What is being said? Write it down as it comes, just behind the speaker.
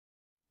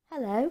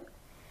Hello.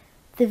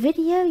 The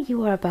video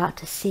you are about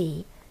to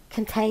see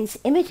contains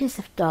images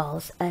of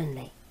dolls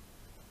only.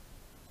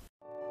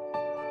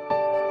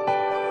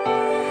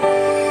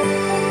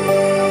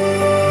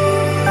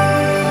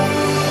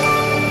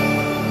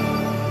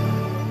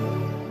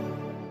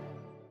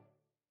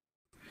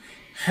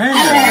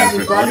 Hello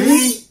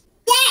everybody!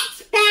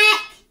 Dad's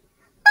back!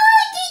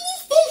 Oh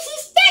goodness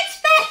gracious, Dad's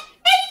back!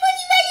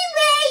 Everybody run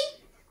away!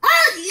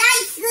 Oh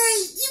Lacey,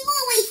 you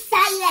always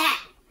say that!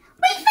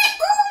 But if I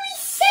always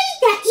say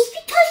that, it's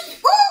because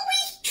it's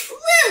always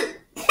true!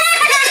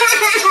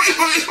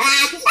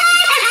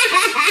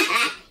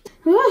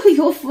 Oh,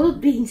 you're full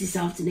of beans this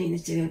afternoon, the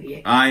two of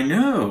you. I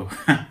know.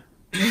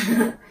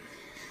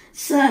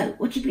 So,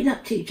 what you been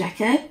up to,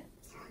 Jacko?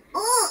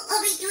 Oh,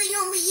 I'll be doing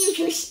all my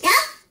usual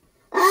stuff.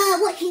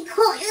 Watching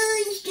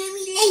cartoons,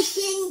 doing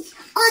lessons.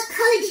 I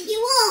coloured you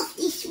off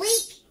this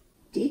week.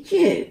 Did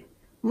you?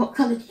 What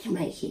colour did you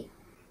make it?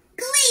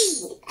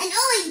 Green and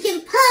orange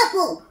and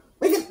purple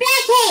with a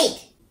black head.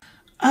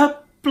 A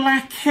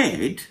black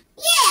head?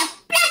 Yeah,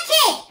 black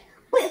head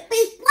with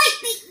big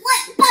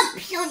white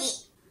bumps on it.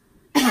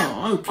 Oh,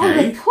 Oh,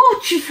 okay. the poor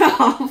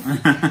giraffe.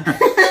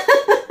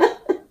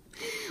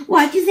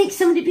 Why, do you think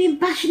somebody been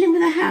bashing him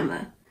with a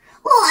hammer?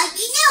 Oh, I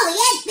didn't know he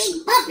had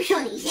big bumps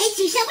on his head,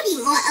 so somebody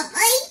might have been.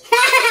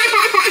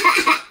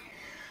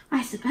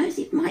 I suppose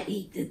it might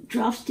be. The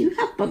giraffes do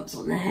have bumps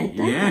on their head,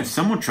 don't Yeah, they?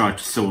 someone tried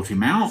to sort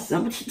him out.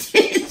 Somebody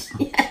did,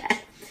 yeah.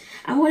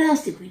 And what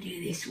else did we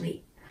do this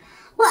week?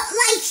 Well,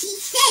 like she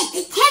said,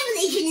 the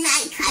television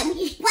man came with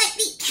his great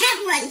big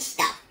camera and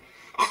stuff.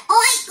 And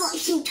I got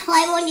some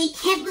time on the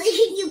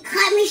television. You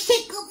came and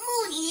said good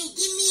morning and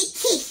give me a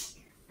kiss.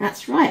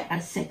 That's right, I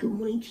said good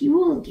morning to you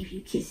all and give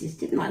you kisses,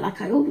 didn't I, like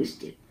I always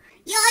do?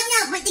 Yeah,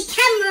 I know, but the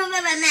camera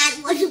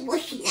man wasn't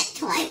watching that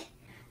time.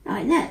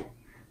 I know,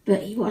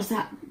 but he was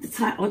at the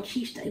time on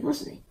Tuesday,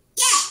 wasn't he?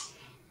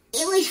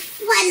 Yeah, it was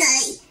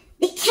funny.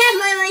 The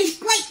cameraman's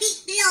great big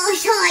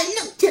glass eye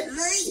looked at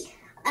me,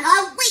 and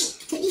I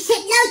winked, and he said,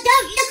 "No,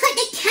 don't look at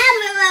the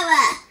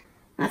camera."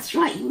 That's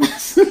right, you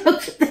mustn't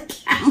look at the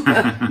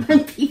camera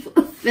when people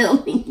are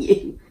filming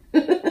you.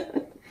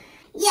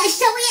 Yeah,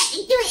 so we had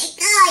to do it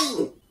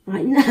again.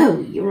 I know,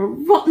 you're a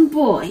rotten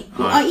boy.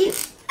 What are you?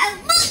 A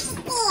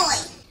rotten boy.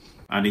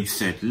 And he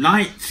said,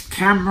 lights,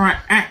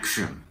 camera,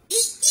 action. He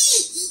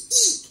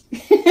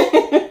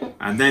did.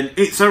 And then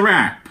it's a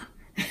wrap.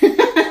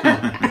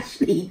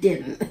 Actually, he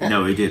didn't.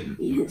 No, he didn't.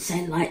 He didn't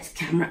say lights,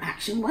 camera,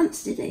 action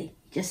once, did he?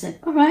 He just said,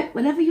 all right,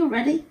 whenever you're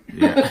ready.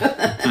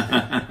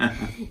 Yeah.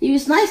 He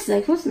was nice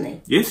though, wasn't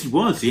he? Yes, he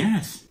was,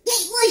 yes.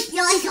 It was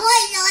nice.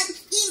 I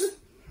liked him.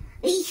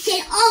 He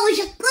said I was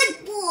a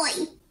good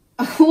boy.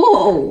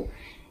 Oh,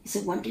 it's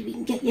a wonder if you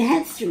can get your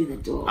head through the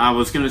door. I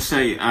was going to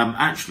say,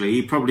 actually,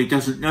 he probably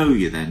doesn't know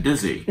you then,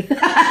 does he? No,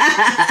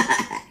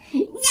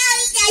 he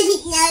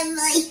doesn't know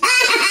me.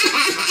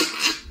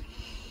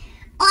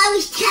 I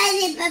was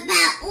telling him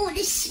about all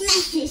the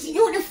smashes and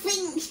all the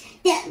things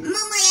that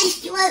Mama has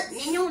to open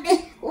and all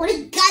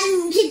the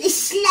guns and the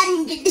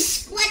slums and the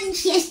squunch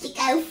she has to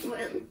go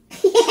through.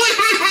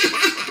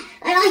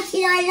 And I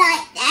said I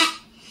like that.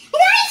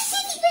 And I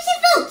said it was a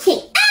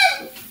voting.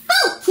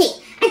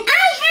 And I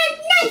had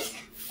nice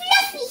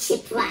fluffy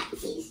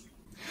surprises.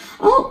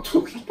 Oh,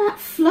 talking about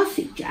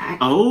Fluffy, Jack.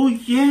 Oh,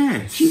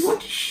 yes. Do you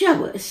want to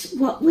show us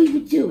what we were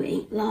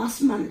doing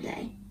last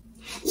Monday?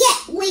 Yeah,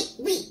 we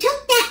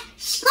took that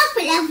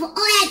scruffle off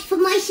I had for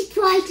my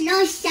surprise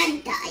last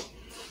Sunday.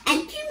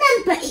 And do you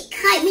remember it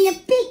came in a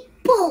big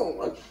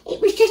ball? It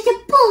was just a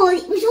ball,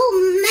 it was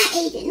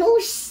all matted and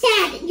all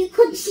sad and you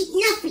couldn't see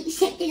nothing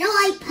except an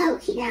eye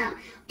poking out.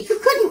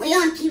 Couldn't we,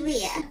 Auntie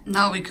Rhea?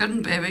 No, we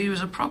couldn't, baby. He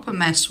was a proper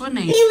mess, wasn't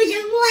he? He was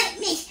a right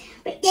mess.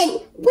 But then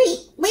we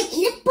went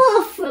in the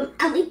bathroom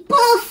and we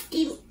bathed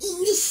him in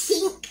the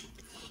sink.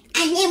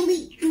 And then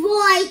we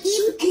dried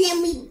him and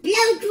then we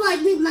blow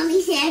dried with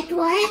Mummy's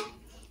hairdryer.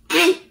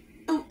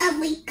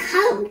 And we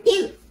combed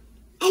him.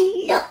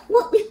 And look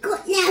what we've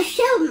got now.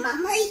 Show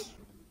Mummy.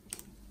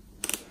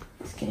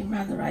 Let's get him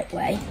round the right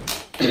way.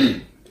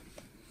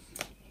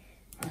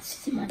 I'll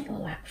sit him on your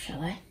lap,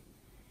 shall I?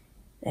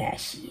 There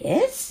she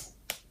is.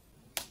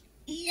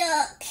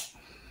 Look.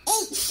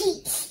 Ain't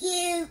she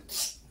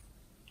cute?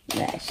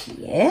 There she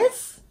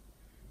is.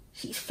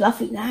 She's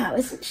fluffy now,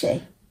 isn't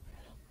she?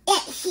 Yeah,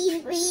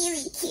 she's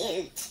really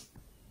cute.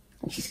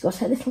 And she's got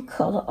her little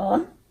collar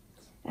on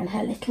and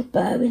her little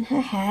bow in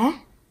her hair.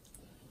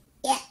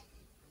 Yeah,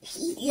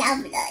 she's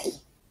lovely.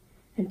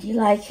 And do you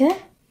like her?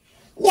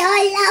 Yeah,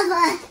 I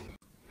love her.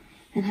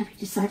 And have you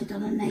decided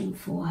on a name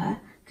for her?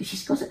 Because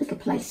she's got a little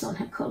place on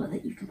her collar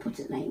that you can put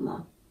a name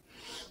on.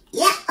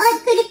 Yeah,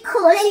 I'm going to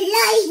call her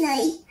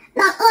Lainey,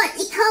 like Aunt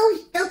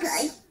Nicole's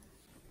doggy.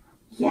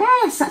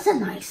 Yes, that's a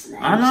nice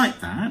name. I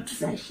like that.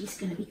 So she's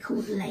going to be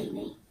called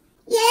Lainey.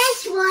 Yeah,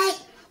 that's right.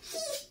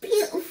 She's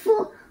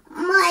beautiful,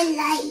 my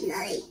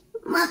Lainey.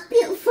 My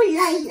beautiful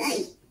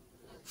Lainey.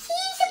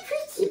 She's a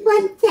pretty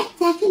one, Jack.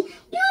 And you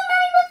and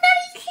Mummy were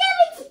very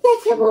clever to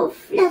get her all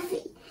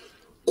fluffy.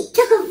 It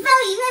took a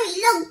very, very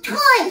long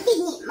time,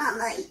 didn't it,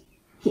 Mummy?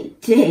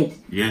 It did. did.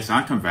 Yes,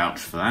 I can vouch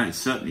for that. It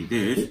certainly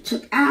did. It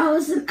took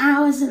hours and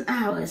hours and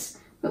hours,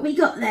 but we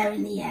got there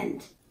in the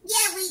end.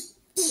 Yeah, we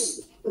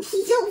did. And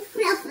she's all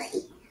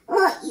fluffy.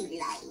 Aren't you,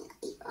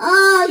 Lady?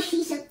 Oh,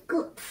 she's a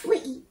good,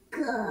 pretty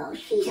girl.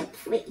 She's a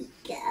pretty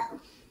girl.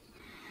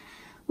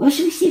 Well,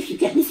 shall we see if you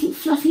get anything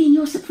fluffy in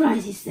your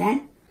surprises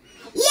then?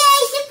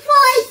 Yay,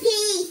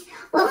 surprises!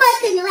 What am I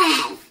going to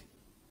have?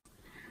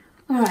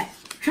 All right,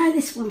 try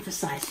this one for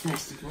size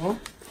first of all.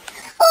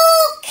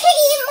 Oh,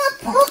 kitty in my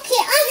pocket.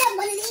 I got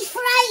one of these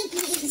for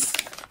ages.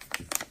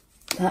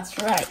 That's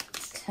right.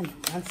 Let's turn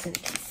them around so we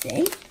can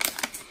see.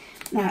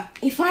 Now,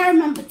 if I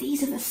remember,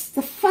 these are the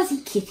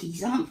fuzzy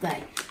kitties, aren't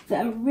they?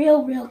 That are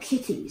real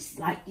kitties.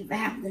 Like, they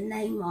have the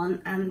name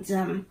on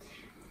and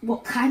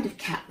what kind of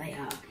cat they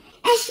are.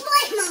 That's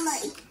right,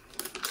 Mummy.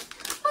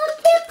 Oh,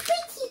 they're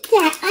pretty,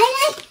 Dad. I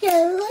like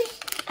those.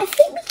 I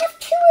think we have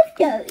 2 of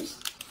those.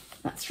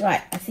 That's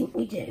right, I think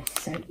we do.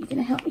 So, you're going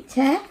to help me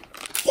tear?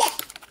 Yeah.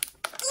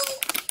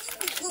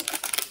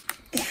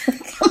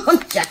 Come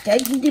on, Jacko,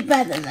 you can do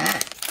better than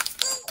that.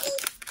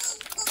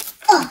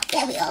 Oh,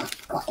 there we are.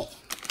 Got it.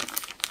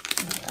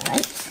 All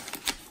right.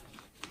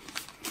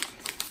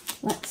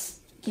 Let's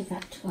give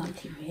that to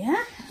Auntie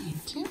Rhea.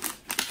 Thank you.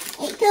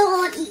 Hey, go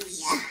on,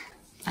 Evia.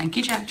 Thank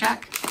you,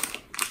 Jack.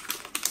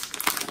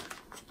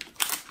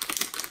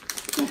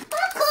 I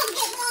can't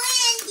get my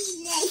hand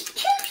in there. It's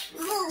too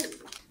small.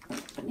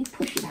 Let me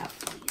push it out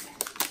for you then.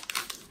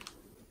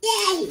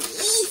 There it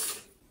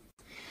is.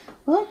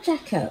 Well,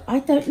 Jacko, I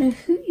don't know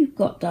who you've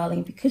got,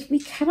 darling, because we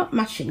cannot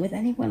match him with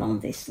anyone on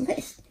this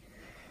list.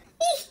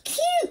 He's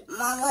cute,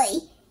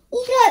 Mummy.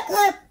 He's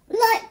like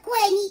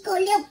Gwen. He's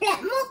got little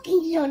black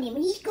markings on him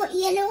and he's got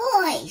yellow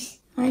eyes.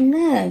 I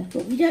know,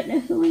 but we don't know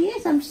who he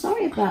is. I'm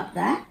sorry about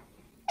that.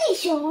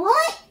 It's all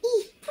right.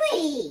 He's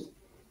pretty.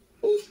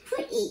 He's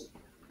pretty.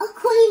 I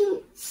call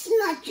him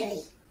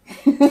Smudgy.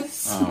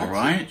 All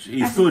right.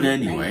 He's good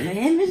anyway. For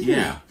him, isn't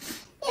Yeah.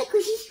 Yeah,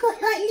 because he's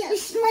got like little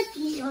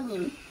smudges on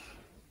him.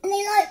 And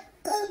they like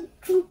go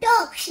from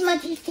dark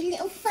smudges to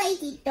little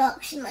faded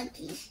dark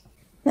smudges.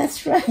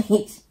 That's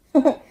right.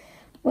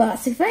 Well,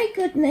 it's a very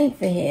good name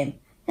for him.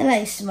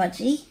 Hello,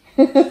 Smudgy.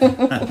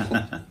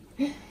 Yeah,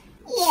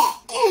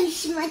 hello,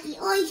 Smudgy.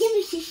 Oh, he's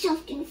ever so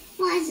soft and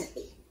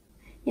fuzzy.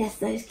 Yes,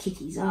 those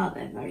kitties are.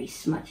 They're very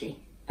smudgy.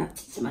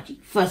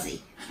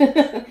 Fuzzy.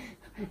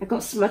 I've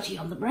got smudgy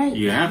on the brain.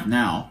 You have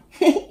now.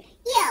 Yeah,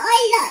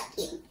 I like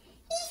him.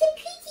 He's a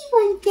pretty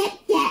one,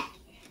 Jack.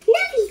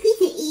 Lovely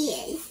little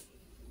ears.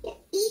 Yeah,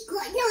 he's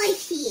got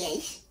nice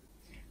ears.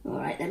 All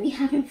right, let me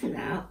have him for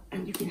now,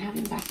 and you can have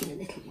him back in a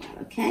little while,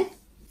 okay?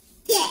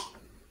 Yeah.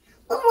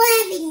 What am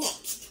I having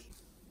next?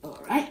 All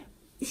right,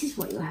 this is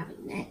what you're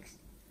having next.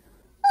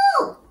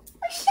 Oh,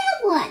 what's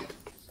that one?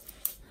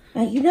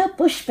 Now, you know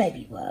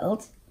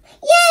BushBabyWorld?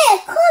 Yeah,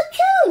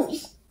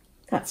 cartoons.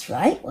 That's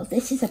right. Well,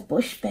 this is a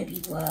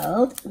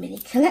BushBabyWorld mini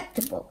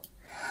collectible.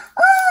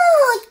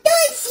 Oh,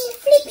 dancing,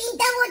 flipping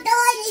double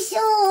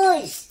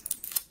dinosaurs.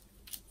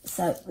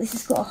 So this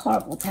has got a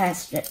horrible tear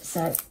strip,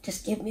 so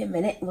just give me a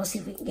minute and we'll see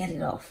if we can get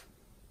it off.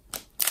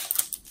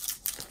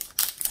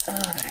 All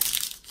right.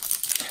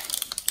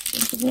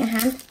 Give me a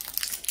hand.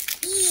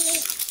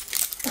 Yeah.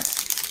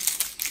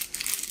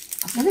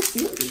 I've never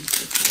seen these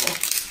before.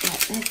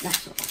 Right, there's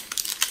that off.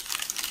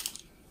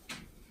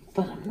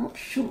 But I'm not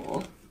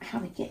sure how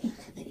we get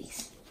into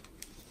these.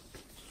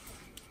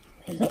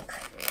 They look...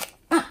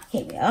 Ah,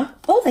 here we are.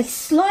 Oh, they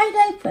slide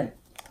open.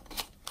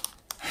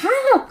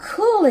 How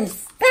cool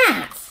is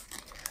that?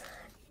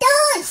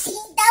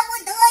 Dancing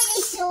double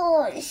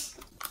dinosaurs.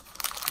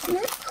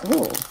 Isn't that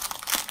cool?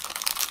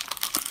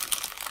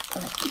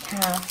 Let me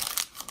have...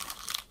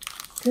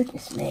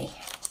 Goodness me.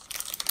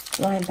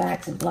 Blind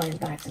bags and blind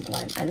bags and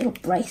blind... A little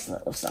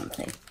bracelet or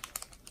something.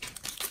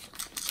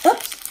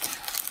 Oops.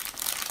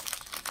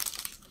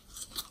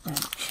 Now,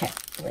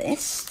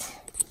 checklist.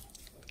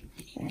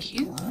 There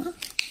you are.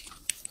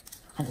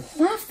 I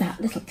love that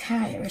little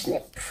carrier, isn't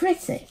it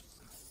pretty?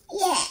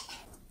 Yeah.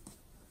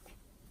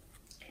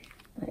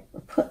 Right,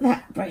 we'll put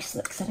that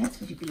bracelet, because I don't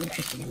suppose you'd be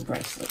interested in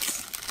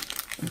bracelets.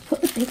 And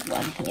put the big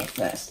one here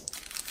first.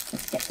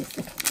 Let's get this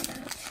little one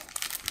out.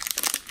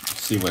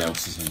 See what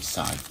else is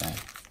inside there.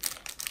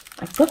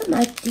 I've got an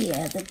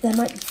idea that there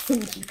might be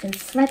things you can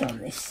thread on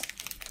this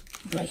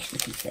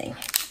bracelety thing.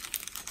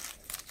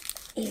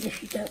 Even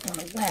if you don't want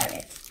to wear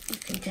it, you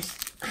can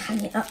just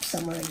hang it up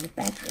somewhere in the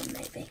bedroom,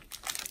 maybe.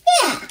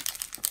 Yeah.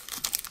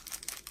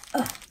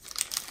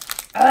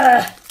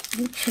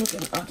 You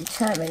children are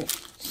determined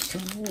to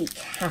wreak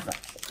havoc.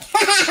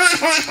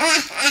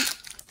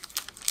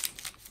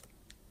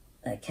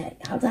 Okay,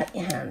 hold out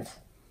your hand.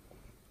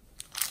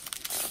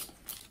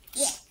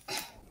 Yeah.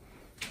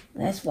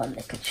 There's one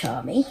little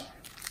charmy.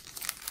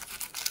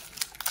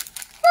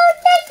 Oh,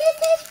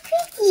 that's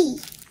pretty.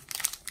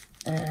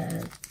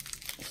 And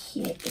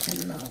here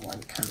is another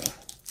one coming.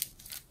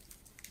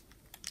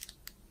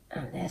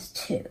 And there's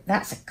two.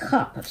 That's a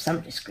cup of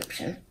some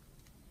description.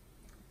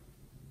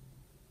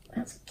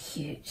 That's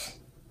cute.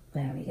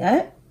 There we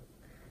go.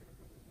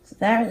 So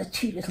there are the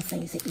two little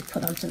things that you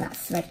put onto that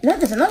thread. No,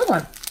 there's another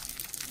one.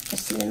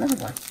 Just seen another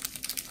one.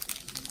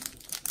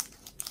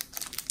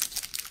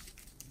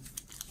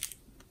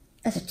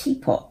 There's a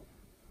teapot.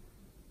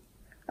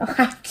 Oh,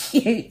 how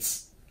cute.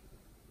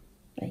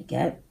 There you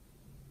go.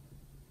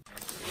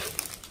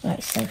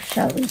 Right, so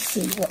shall we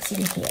see what's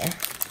in here?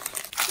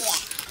 Yeah.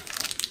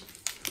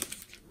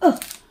 Oh,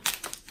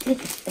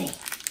 goodness me.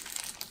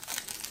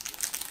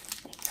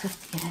 It's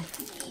tough to get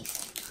open these.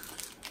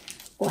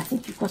 Oh, I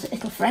think you've got a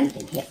little friend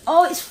in here.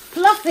 Oh, it's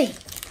fluffy.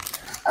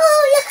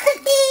 Oh, look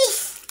at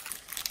this.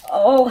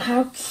 Oh,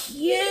 how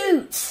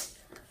cute.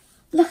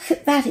 Look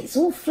at that. It's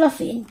all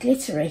fluffy and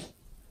glittery.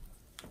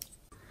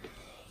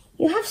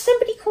 You have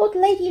somebody called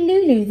Lady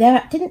Lulu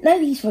there. I didn't know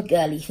these were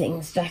girly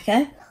things, Jacko.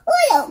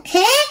 I don't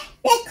care.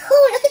 They're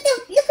cool.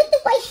 Look at the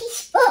way she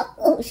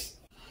sparkles.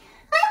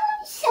 I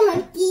want some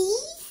of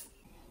these.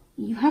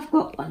 You have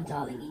got one,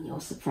 darling, in your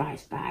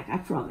surprise bag, I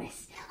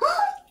promise.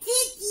 Oh,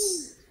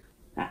 Diddy.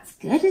 That's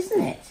good,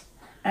 isn't it?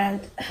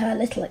 And her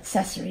little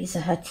accessories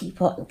are her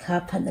teapot and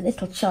cup, and the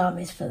little charm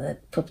is for the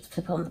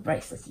put on the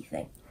bracelety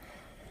thing.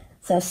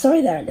 So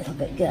sorry they're a little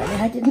bit girly.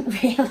 I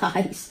didn't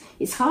realise.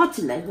 It's hard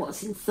to know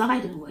what's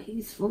inside and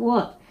who's for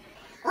what.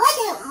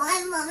 I don't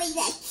mind, Mummy.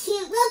 They're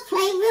cute. We'll play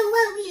with them,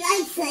 won't we,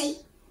 Lacey?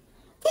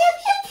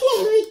 Don't you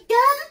play with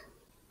them?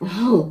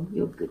 Oh,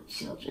 you're good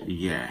children.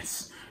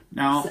 Yes.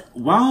 Now,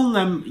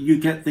 while you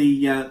get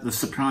the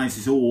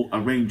surprises all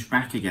arranged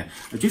back again,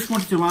 I just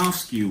wanted to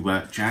ask you,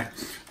 Jack.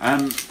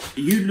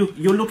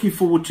 You're looking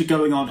forward to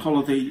going on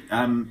holiday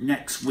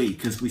next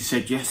week, as we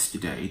said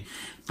yesterday.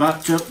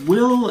 But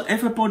will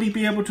everybody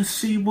be able to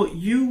see what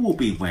you will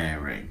be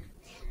wearing?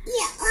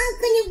 Yeah,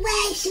 I'm going to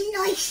wear some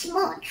nice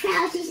smart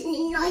trousers and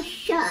a nice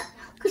shirt.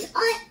 Because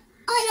I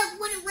don't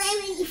want to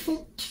wear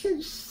anything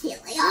too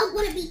silly. I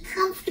want to be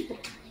comfortable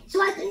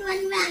so I can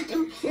run around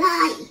and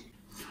play.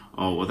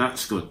 Oh, well,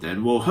 that's good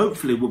then. Well,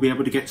 hopefully we'll be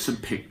able to get some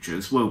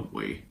pictures, won't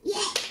we?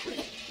 Yeah.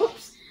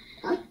 Oops.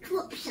 I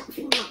dropped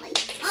something, Mummy.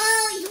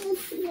 Oh, it's all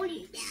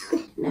falling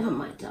down. Never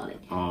mind, darling.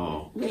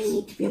 Oh. We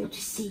need to be able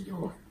to see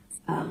your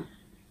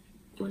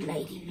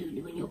Lady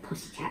Lulu and your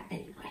pussycat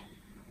anyway.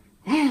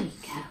 There we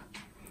go.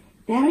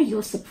 There are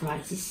your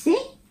surprises, see?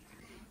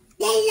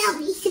 They're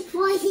lovely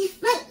surprises.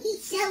 Thank you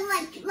so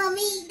much,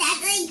 Mummy and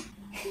Daddy.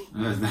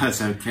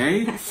 That's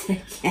okay. That's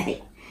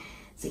okay.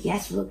 So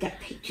yes, we'll get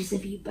pictures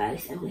of you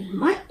both, and we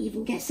might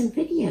even get some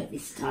video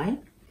this time.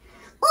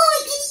 Oh,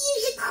 we're going to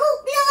use the cool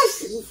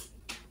glasses.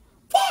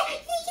 Dad,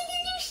 we're going to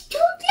use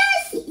cool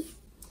glasses.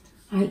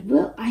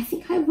 I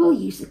think I will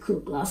use the cool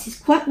glasses.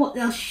 Quite what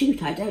they'll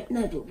shoot, I don't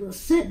know, but we'll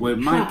certainly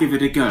We might try. give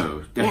it a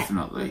go,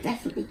 definitely. Yeah, we'll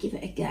definitely give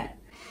it a go.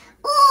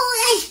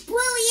 Oh, that's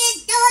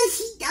brilliant,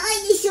 dancing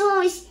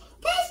dinosaurs.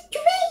 That's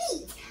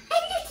great.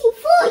 I'm looking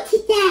forward to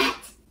that.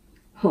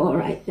 All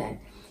right then.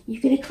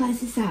 You're going to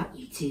close this out,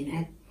 you two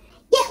then?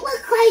 Yeah,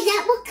 we'll close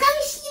out. We'll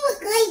come see you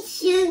again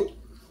soon.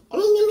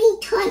 And in the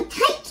meantime,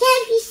 take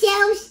care of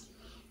yourselves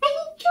and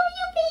enjoy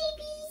your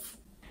babies.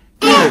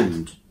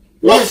 And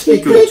let's be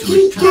good to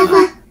each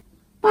other.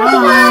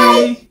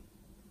 Bye-bye. Bye.